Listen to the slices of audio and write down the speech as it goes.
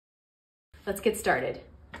let's get started.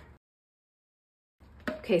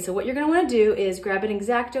 Okay, so what you're gonna wanna do is grab an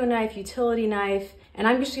X-Acto knife, utility knife, and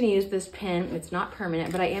I'm just gonna use this pen. It's not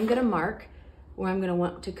permanent, but I am gonna mark where I'm gonna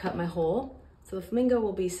want to cut my hole. So the flamingo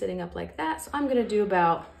will be sitting up like that. So I'm gonna do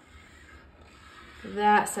about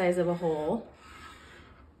that size of a hole.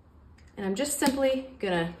 And I'm just simply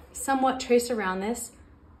gonna somewhat trace around this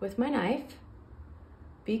with my knife.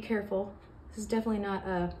 Be careful. This is definitely not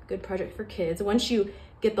a good project for kids. Once you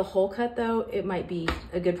get the hole cut though, it might be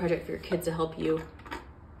a good project for your kids to help you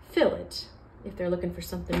fill it if they're looking for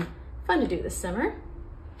something fun to do this summer.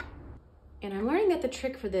 And I'm learning that the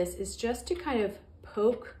trick for this is just to kind of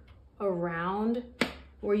poke around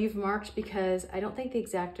where you've marked, because I don't think the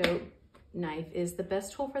X-Acto knife is the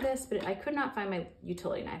best tool for this, but I could not find my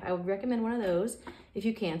utility knife. I would recommend one of those if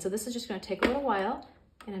you can. So this is just gonna take a little while,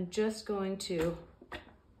 and I'm just going to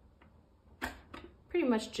pretty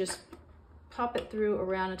much just pop it through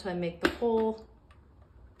around until I make the whole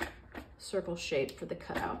circle shape for the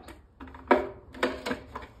cutout.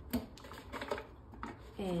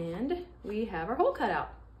 And we have our hole cut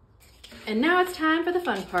out. And now it's time for the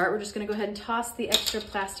fun part. We're just gonna go ahead and toss the extra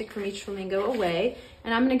plastic from each flamingo away.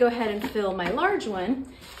 And I'm gonna go ahead and fill my large one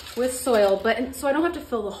with soil. But so I don't have to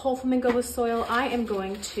fill the whole flamingo with soil, I am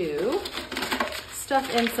going to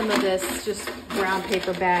stuff in some of this just brown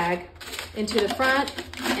paper bag into the front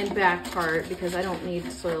and back part, because I don't need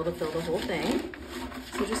soil to fill the whole thing.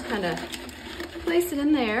 So just kind of place it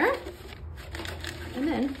in there, and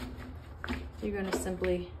then you're going to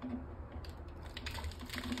simply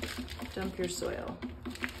dump your soil.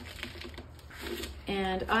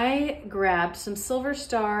 And I grabbed some Silver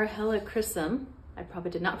Star Helichrysum. I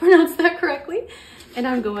probably did not pronounce that correctly. And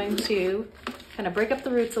I'm going to kind of break up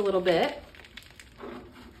the roots a little bit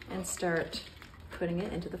and start putting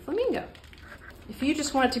it into the flamingo. If you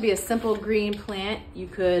just want it to be a simple green plant, you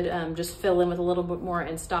could just fill in with a little bit more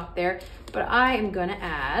and stop there. But I am gonna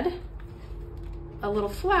add a little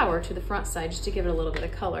flower to the front side just to give it a little bit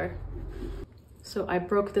of color. So I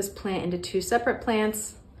broke this plant into two separate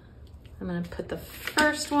plants. I'm gonna put the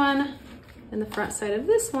first one in the front side of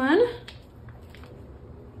this one.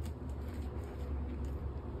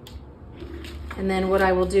 And then what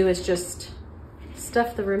I will do is just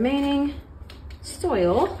stuff the remaining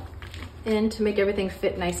soil in to make everything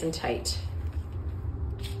fit nice and tight.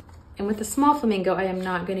 And with the small flamingo, I am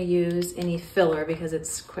not gonna use any filler because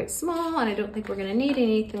it's quite small and I don't think we're gonna need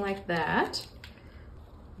anything like that.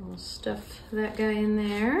 We'll stuff that guy in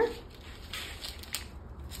there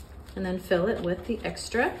and then fill it with the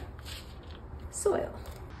extra soil.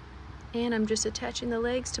 And I'm just attaching the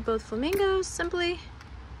legs to both flamingos simply,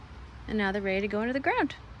 and now they're ready to go into the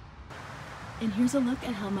ground. And here's a look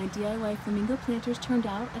at how my DIY flamingo planters turned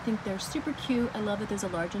out. I think they're super cute. I love that there's a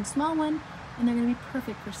large and small one, and they're gonna be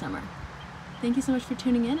perfect for summer. Thank you so much for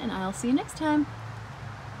tuning in, and I'll see you next time.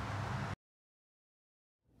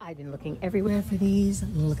 I've been looking everywhere for these.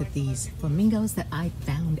 Look at these flamingos that I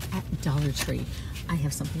found at Dollar Tree. I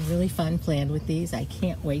have something really fun planned with these. I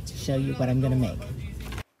can't wait to show you what I'm gonna make.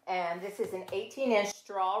 And this is an 18-inch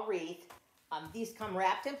straw wreath. These come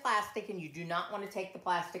wrapped in plastic, and you do not want to take the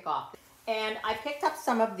plastic off. And I picked up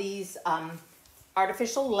some of these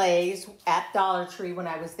artificial leis at Dollar Tree when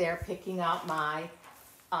I was there picking out my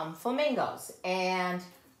flamingos. And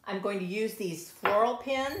I'm going to use these floral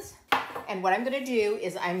pins. And what I'm going to do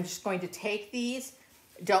is I'm just going to take these.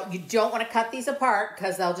 You don't want to cut these apart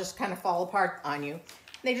because they'll just kind of fall apart on you.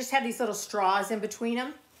 They just have these little straws in between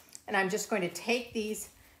them. And I'm just going to take these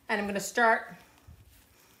and I'm going to start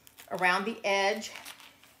around the edge,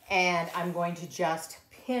 and I'm going to just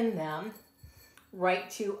pin them right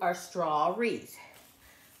to our straw wreath.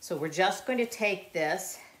 So we're just going to take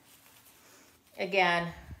this, again,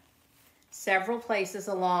 several places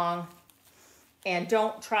along, and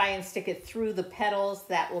don't try and stick it through the petals.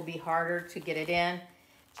 That will be harder to get it in.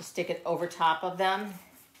 Just stick it over top of them.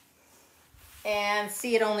 And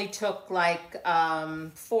see, it only took like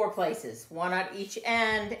 4 places, 1 at each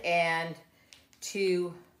end and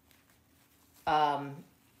 2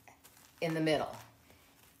 in the middle.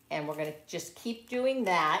 And we're gonna just keep doing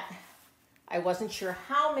that. I wasn't sure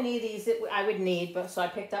how many of these I would need, but so I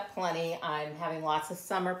picked up plenty. I'm having lots of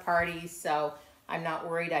summer parties, so I'm not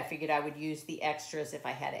worried. I figured I would use the extras if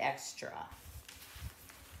I had extra.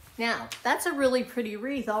 Now, that's a really pretty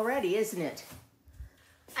wreath already, isn't it?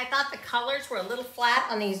 I thought the colors were a little flat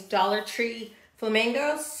on these Dollar Tree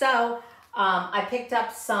flamingos, so I picked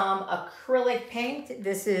up some acrylic paint.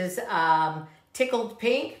 This is Tickled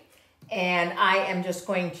Pink, and I am just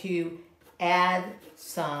going to add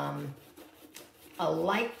a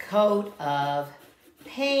light coat of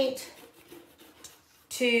paint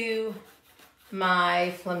to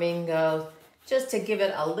my flamingo just to give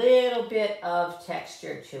it a little bit of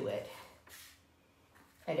texture to it.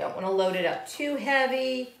 I don't want to load it up too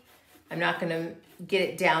heavy. I'm not going to get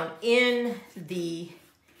it down in the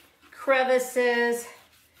crevices.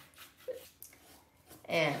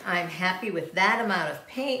 And I'm happy with that amount of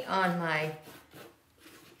paint on my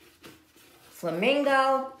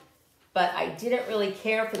flamingo, but I didn't really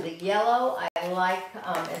care for the yellow. I like,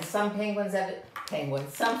 and some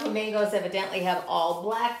some flamingos evidently have all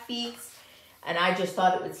black beaks, and I just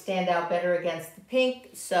thought it would stand out better against the pink,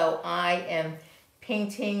 so I am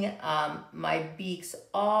painting my beaks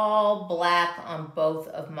all black on both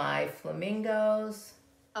of my flamingos.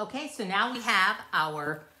 Okay, so now we have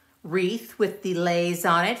our wreath with the lays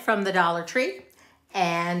on it from the Dollar Tree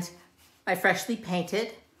and my freshly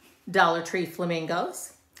painted Dollar Tree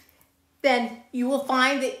flamingos. Then you will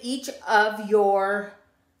find that each of your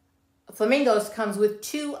flamingos comes with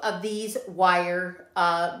 2 of these wire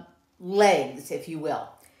legs, if you will.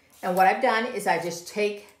 And what I've done is I just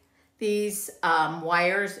take these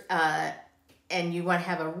wires and you want to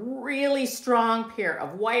have a really strong pair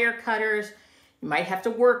of wire cutters. You might have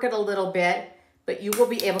to work it a little bit, but you will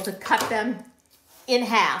be able to cut them in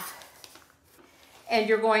half. And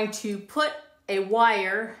you're going to put a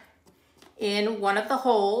wire in one of the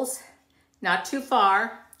holes, not too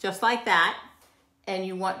far, just like that. And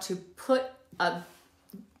you want to put a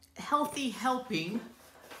healthy helping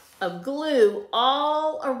of glue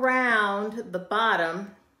all around the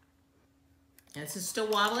bottom. And this is still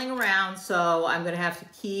wobbling around, so I'm gonna have to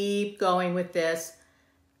keep going with this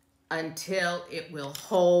until it will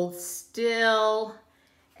hold still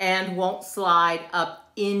and won't slide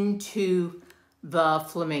up into the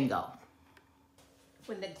flamingo.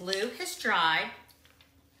 When the glue has dried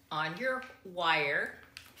on your wire,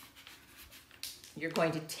 you're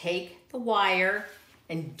going to take the wire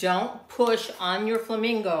and don't push on your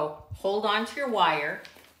flamingo. Hold on to your wire,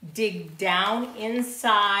 dig down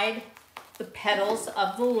inside the petals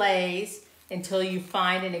of the lays until you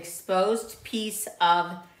find an exposed piece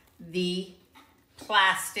of the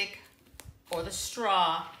plastic or the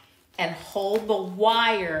straw, and hold the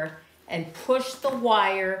wire and push the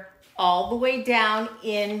wire all the way down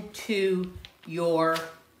into your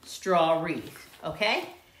straw wreath, okay?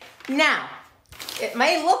 Now, it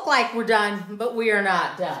may look like we're done, but we are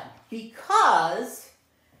not done, because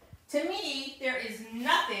to me, there is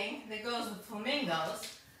nothing that goes with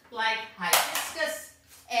flamingos like hibiscus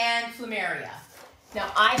and plumeria.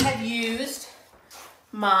 Now, I have used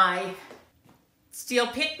my steel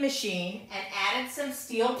pick machine and added some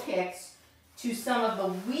steel picks to some of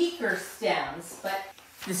the weaker stems, but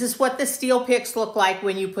this is what the steel picks look like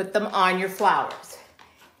when you put them on your flowers.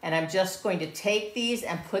 And I'm just going to take these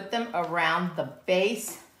and put them around the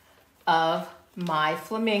base of my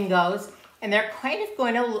flamingos, and they're kind of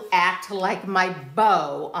going to act like my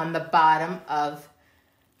bow on the bottom of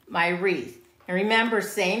my wreath. And remember,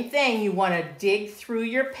 same thing, you want to dig through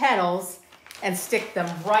your petals and stick them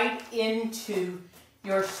right into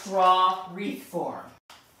your straw wreath form.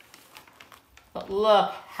 But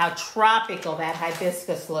look how tropical that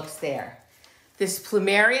hibiscus looks there. This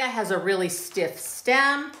plumeria has a really stiff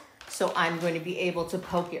stem, so I'm going to be able to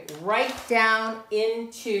poke it right down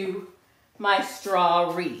into my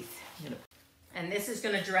straw wreath. And this is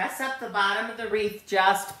going to dress up the bottom of the wreath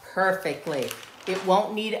just perfectly. It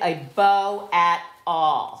won't need a bow at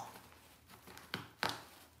all.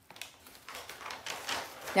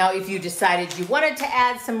 Now, if you decided you wanted to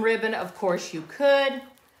add some ribbon, of course you could,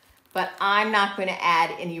 but I'm not going to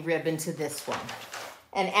add any ribbon to this one.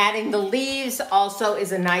 And adding the leaves also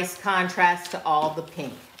is a nice contrast to all the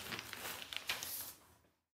pink.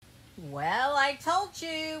 Well, I told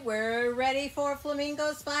you, we're ready for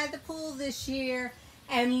flamingos by the pool this year.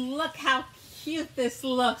 And look how cute this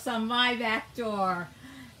looks on my back door.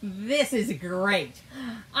 This is great.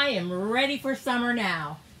 I am ready for summer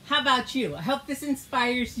now. How about you? I hope this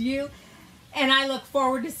inspires you, and I look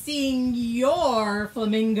forward to seeing your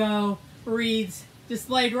flamingo wreaths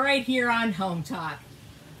displayed right here on Hometalk.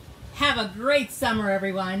 Have a great summer,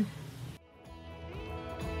 everyone.